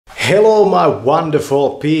Hello my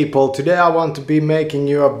wonderful people, today I want to be making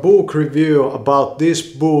you a book review about this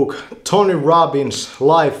book, Tony Robbins'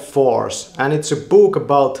 Life Force, and it's a book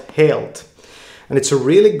about health. And it's a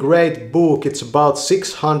really great book, it's about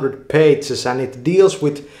 600 pages and it deals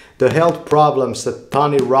with the health problems that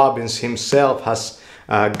Tony Robbins himself has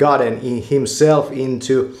gotten himself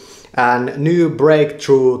into, and new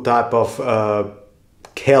breakthrough type of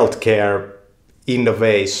healthcare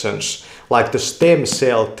innovations like the stem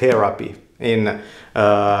cell therapy in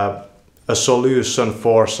a solution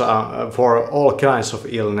for all kinds of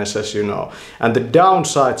illnesses, you know, and the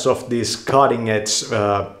downsides of these cutting-edge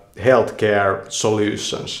healthcare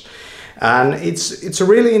solutions. And it's a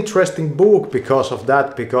really interesting book because of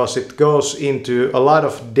that, because it goes into a lot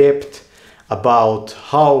of depth about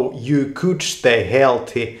how you could stay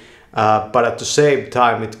healthy, but at the same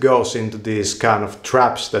time it goes into these kind of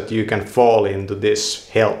traps that you can fall into this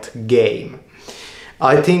health game.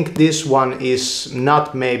 I think this one is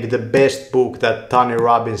not maybe the best book that Tony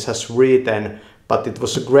Robbins has written, but it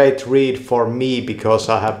was a great read for me because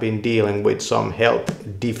I have been dealing with some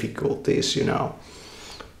health difficulties, you know.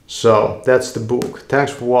 So that's the book.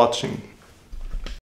 Thanks for watching.